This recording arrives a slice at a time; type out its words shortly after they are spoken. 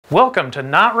Welcome to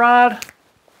Not Rod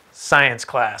Science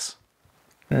Class.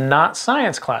 Not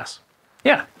Science Class.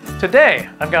 Yeah, today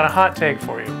I've got a hot take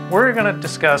for you. We're going to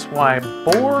discuss why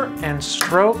bore and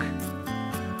stroke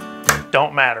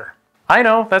don't matter. I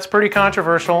know that's pretty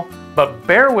controversial, but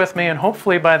bear with me and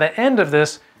hopefully by the end of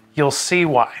this, you'll see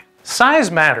why.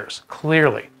 Size matters,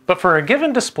 clearly, but for a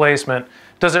given displacement,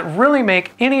 does it really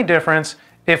make any difference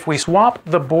if we swap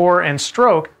the bore and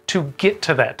stroke to get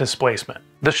to that displacement?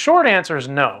 The short answer is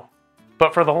no,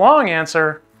 but for the long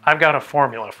answer, I've got a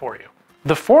formula for you.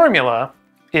 The formula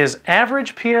is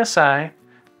average PSI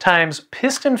times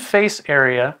piston face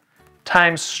area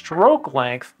times stroke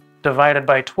length divided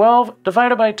by 12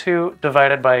 divided by 2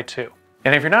 divided by 2.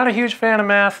 And if you're not a huge fan of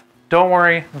math, don't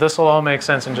worry, this will all make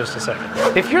sense in just a second.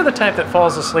 If you're the type that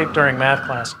falls asleep during math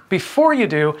class, before you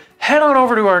do, head on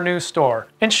over to our new store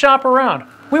and shop around.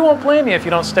 We won't blame you if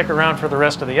you don't stick around for the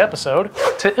rest of the episode.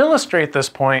 To illustrate this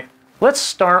point, let's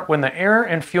start when the air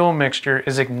and fuel mixture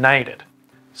is ignited,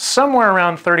 somewhere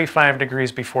around 35 degrees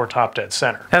before top dead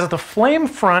center. As the flame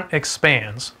front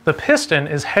expands, the piston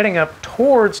is heading up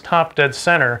towards top dead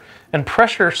center and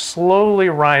pressure slowly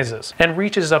rises and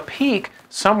reaches a peak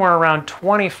somewhere around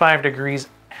 25 degrees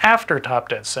after top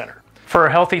dead center. For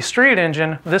a healthy street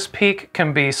engine, this peak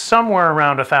can be somewhere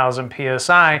around 1000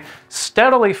 psi,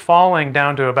 steadily falling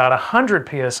down to about 100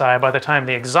 psi by the time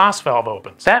the exhaust valve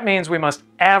opens. That means we must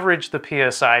average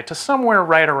the psi to somewhere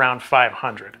right around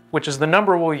 500, which is the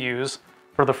number we'll use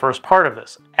for the first part of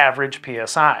this, average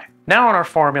psi. Now in our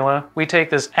formula, we take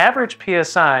this average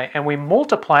psi and we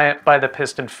multiply it by the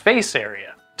piston face area.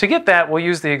 To get that, we'll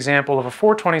use the example of a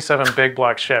 427 big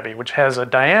block Chevy, which has a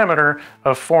diameter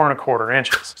of 4¼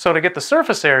 inches. So to get the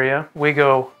surface area, we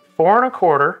go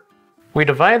 4¼ we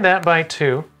divide that by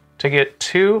 2 to get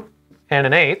 2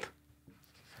 1/8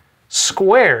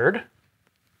 squared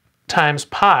times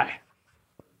pi,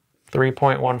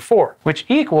 3.14, which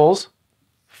equals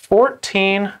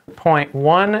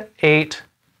 14.18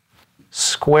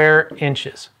 square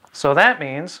inches. So that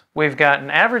means we've got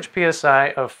an average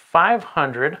PSI of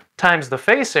 500 times the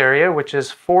face area, which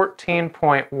is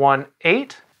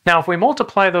 14.18. Now, if we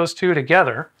multiply those two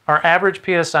together, our average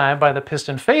PSI by the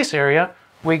piston face area,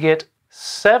 we get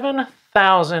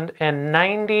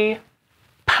 7,090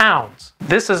 pounds.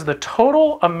 This is the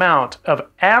total amount of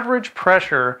average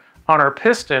pressure on our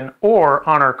piston or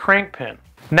on our crank pin.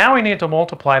 Now we need to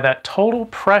multiply that total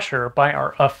pressure by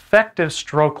our effective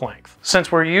stroke length.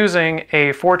 Since we're using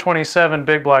a 427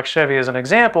 big block Chevy as an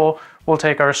example, we'll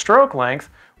take our stroke length,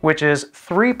 which is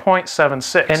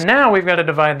 3.76. And now we've got to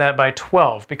divide that by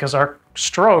 12 because our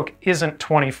stroke isn't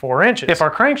 24 inches. If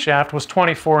our crankshaft was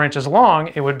 24 inches long,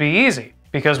 it would be easy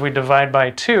because we divide by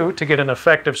 2 to get an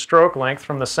effective stroke length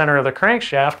from the center of the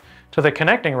crankshaft to the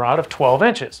connecting rod of 12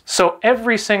 inches. So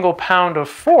every single pound of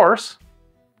force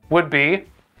would be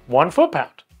 1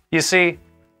 foot-pound. You see,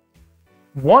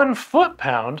 1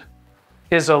 foot-pound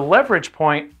is a leverage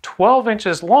point 12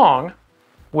 inches long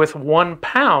with 1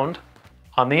 pound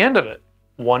on the end of it,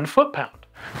 1 foot-pound.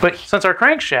 But since our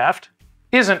crankshaft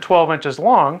isn't 12 inches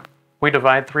long, we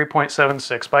divide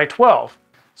 3.76 by 12.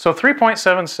 So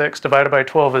 3.76 divided by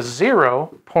 12 is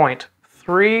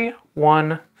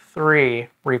 0.313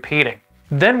 repeating.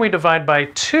 Then we divide by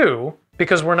 2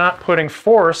 because we're not putting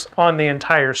force on the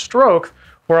entire stroke,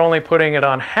 we're only putting it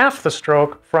on half the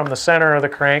stroke from the center of the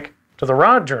crank to the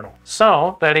rod journal.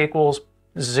 So that equals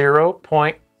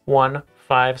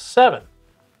 0.157.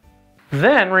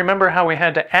 Then remember how we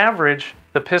had to average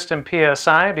the piston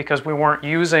PSI because we weren't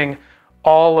using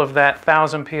all of that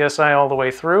 1000 PSI all the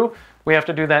way through? We have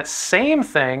to do that same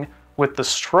thing with the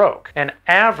stroke and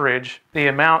average the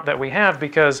amount that we have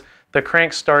because the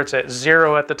crank starts at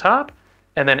 0 at the top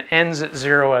and then ends at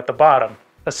 0 at the bottom,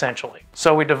 essentially.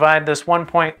 So we divide this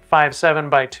 1.57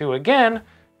 by 2 again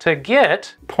to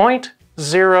get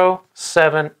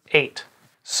 0.078.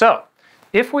 So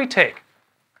if we take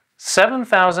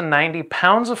 7,090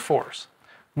 pounds of force,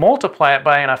 multiply it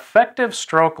by an effective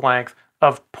stroke length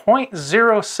of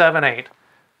 0.078,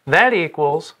 that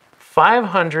equals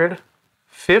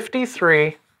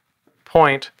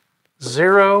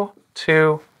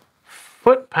 553.02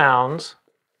 foot-pounds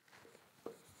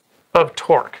of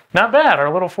torque. Not bad, our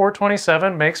little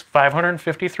 427 makes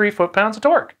 553 foot-pounds of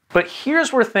torque. But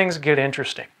here's where things get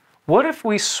interesting. What if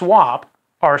we swap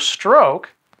our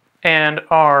stroke and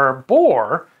our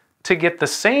bore to get the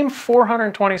same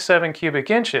 427 cubic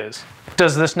inches?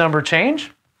 Does this number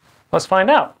change? Let's find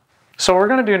out. So what we're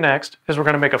going to do next is we're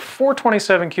going to make a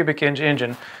 427 cubic inch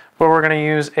engine where we're going to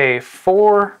use a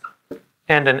 4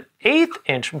 1/8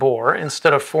 inch bore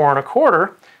instead of 4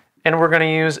 1/4, and we're going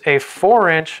to use a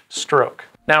 4-inch stroke.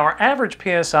 Now our average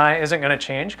PSI isn't going to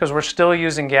change because we're still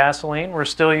using gasoline, we're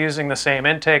still using the same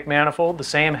intake manifold, the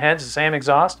same heads, the same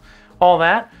exhaust, all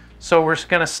that. So we're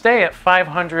going to stay at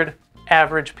 500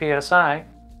 average PSI,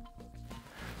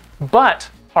 but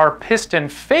our piston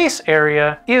face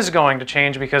area is going to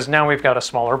change because now we've got a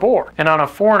smaller bore. And on a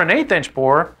 4 1/8 inch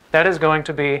bore, that is going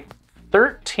to be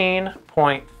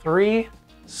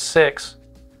 13.36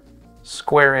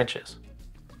 square inches.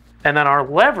 And then our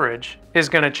leverage is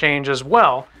going to change as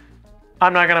well.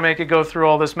 I'm not going to make it go through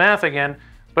all this math again,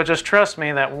 but just trust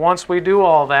me that once we do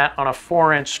all that on a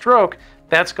 4-inch stroke,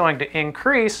 that's going to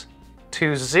increase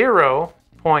to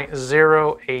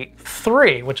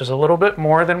 0.083, which is a little bit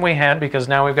more than we had because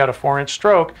now we've got a 4-inch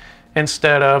stroke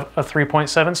instead of a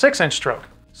 3.76-inch stroke.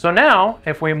 So now,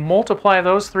 if we multiply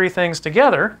those three things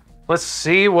together, let's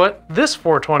see what this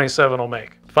 427 will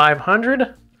make.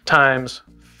 500 times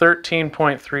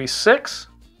 13.36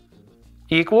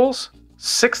 equals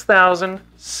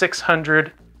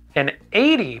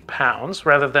 6,680 pounds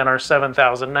rather than our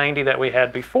 7,090 that we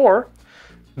had before.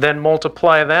 Then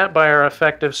multiply that by our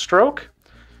effective stroke.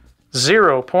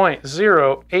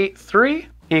 0.083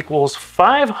 equals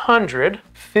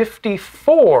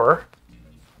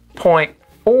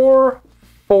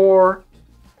 554.44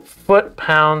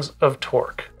 foot-pounds of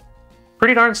torque.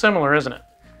 Pretty darn similar, isn't it?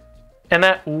 And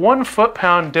that 1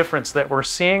 foot-pound difference that we're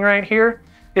seeing right here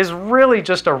is really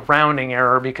just a rounding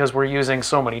error because we're using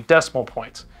so many decimal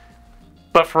points.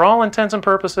 But for all intents and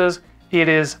purposes, it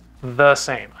is the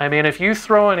same. I mean, if you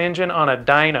throw an engine on a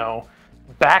dyno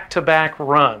back-to-back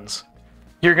runs,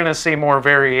 you're going to see more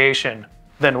variation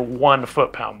than 1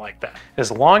 foot-pound like that. As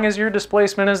long as your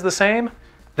displacement is the same,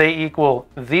 they equal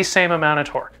the same amount of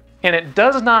torque. And it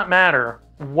does not matter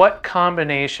what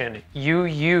combination you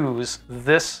use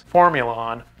this formula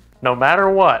on, no matter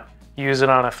what. Use it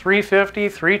on a 350,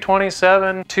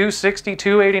 327, 260,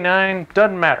 289,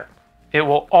 doesn't matter. It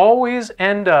will always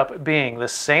end up being the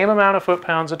same amount of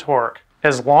foot-pounds of torque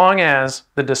as long as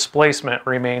the displacement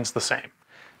remains the same.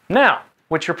 Now,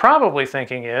 what you're probably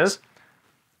thinking is,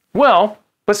 well,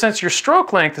 but since your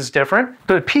stroke length is different,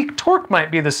 the peak torque might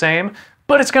be the same,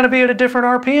 but it's going to be at a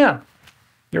different RPM.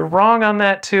 You're wrong on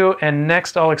that too, and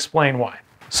next I'll explain why.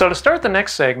 So to start the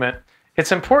next segment,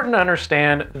 it's important to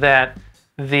understand that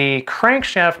the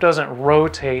crankshaft doesn't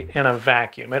rotate in a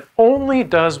vacuum. It only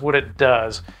does what it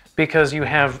does because you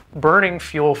have burning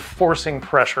fuel forcing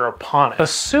pressure upon it.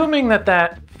 Assuming that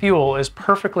that fuel is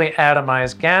perfectly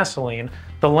atomized gasoline,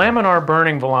 the laminar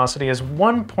burning velocity is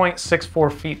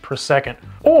 1.64 feet per second,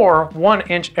 or 1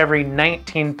 inch every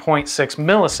 19.6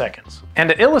 milliseconds. And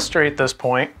to illustrate this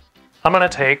point, I'm going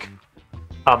to take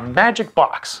a magic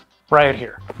box right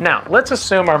here. Now, let's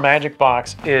assume our magic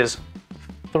box is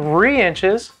 3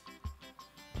 inches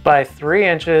by 3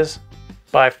 inches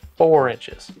by 4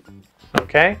 inches,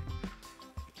 okay?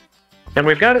 And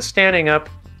we've got it standing up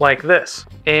like this.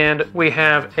 And we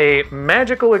have a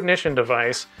magical ignition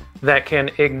device that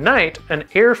can ignite an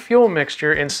air-fuel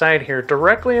mixture inside here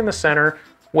directly in the center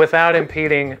without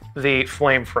impeding the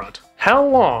flame front. How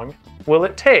long will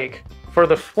it take for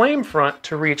the flame front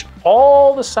to reach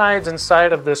all the sides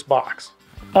inside of this box?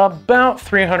 About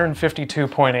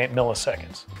 352.8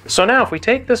 milliseconds. So now if we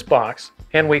take this box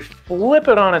and we flip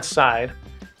it on its side,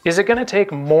 is it going to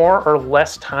take more or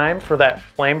less time for that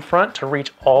flame front to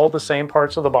reach all the same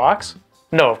parts of the box?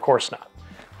 No, of course not.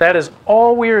 That is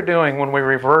all we are doing when we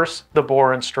reverse the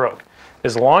bore and stroke.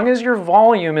 As long as your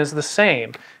volume is the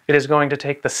same, it is going to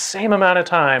take the same amount of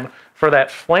time for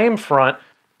that flame front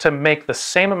to make the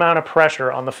same amount of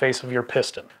pressure on the face of your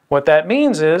piston. What that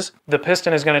means is the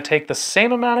piston is going to take the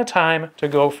same amount of time to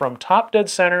go from top dead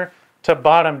center to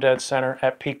bottom dead center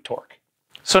at peak torque.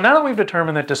 So now that we've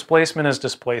determined that displacement is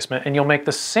displacement and you'll make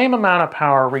the same amount of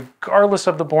power regardless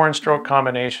of the bore and stroke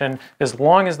combination as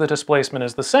long as the displacement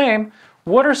is the same,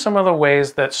 what are some of the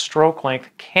ways that stroke length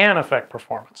can affect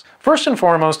performance? First and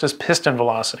foremost is piston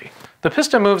velocity. The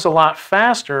piston moves a lot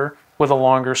faster with a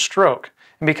longer stroke.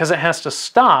 And because it has to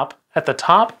stop at the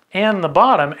top and the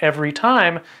bottom every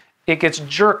time, it gets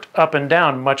jerked up and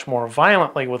down much more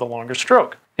violently with a longer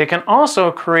stroke. It can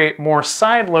also create more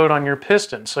side load on your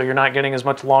piston, so you're not getting as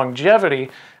much longevity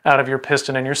out of your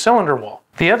piston and your cylinder wall.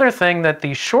 The other thing that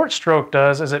the short stroke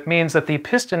does is it means that the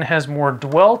piston has more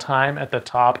dwell time at the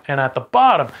top and at the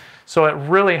bottom. So at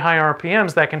really high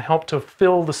RPMs, that can help to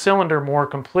fill the cylinder more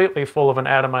completely full of an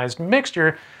atomized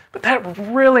mixture. But that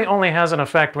really only has an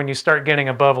effect when you start getting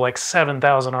above like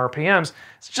 7,000 RPMs.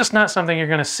 It's just not something you're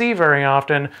going to see very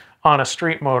often on a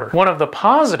street motor. One of the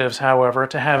positives, however,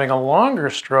 to having a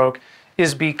longer stroke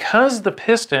is because the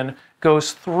piston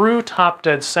goes through top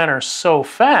dead center so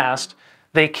fast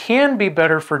they can be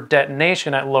better for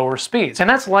detonation at lower speeds. And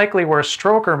that's likely where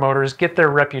stroker motors get their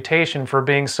reputation for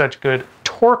being such good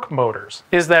torque motors.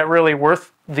 Is that really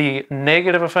worth the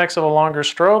negative effects of a longer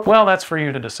stroke? Well, that's for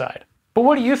you to decide. But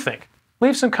what do you think?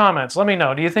 Leave some comments. Let me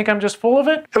know. Do you think I'm just full of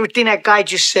it? Everything that guy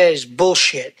just says is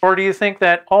bullshit. Or do you think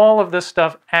that all of this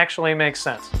stuff actually makes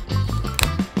sense?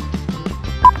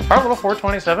 Our little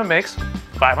 427 makes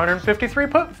 553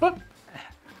 foot.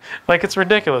 Like, it's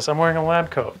ridiculous. I'm wearing a lab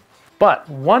coat. But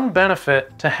one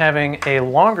benefit to having a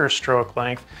longer stroke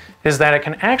length is that it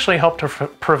can actually help to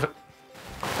prevent...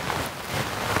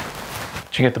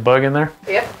 Did you get the bug in there?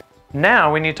 Yep.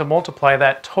 Now we need to multiply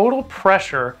that total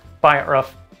pressure by our...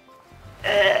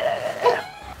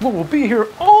 We'll be here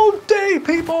all day,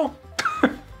 people!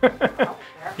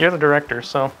 You're the director,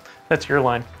 so that's your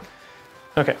line.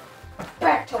 Okay.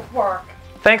 Back to work.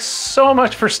 Thanks so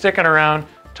much for sticking around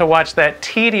to watch that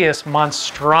tedious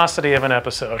monstrosity of an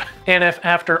episode. And if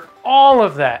after all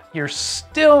of that, you're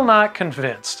still not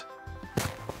convinced,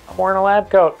 I'm wearing a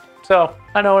lab coat, so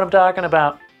I know what I'm talking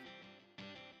about.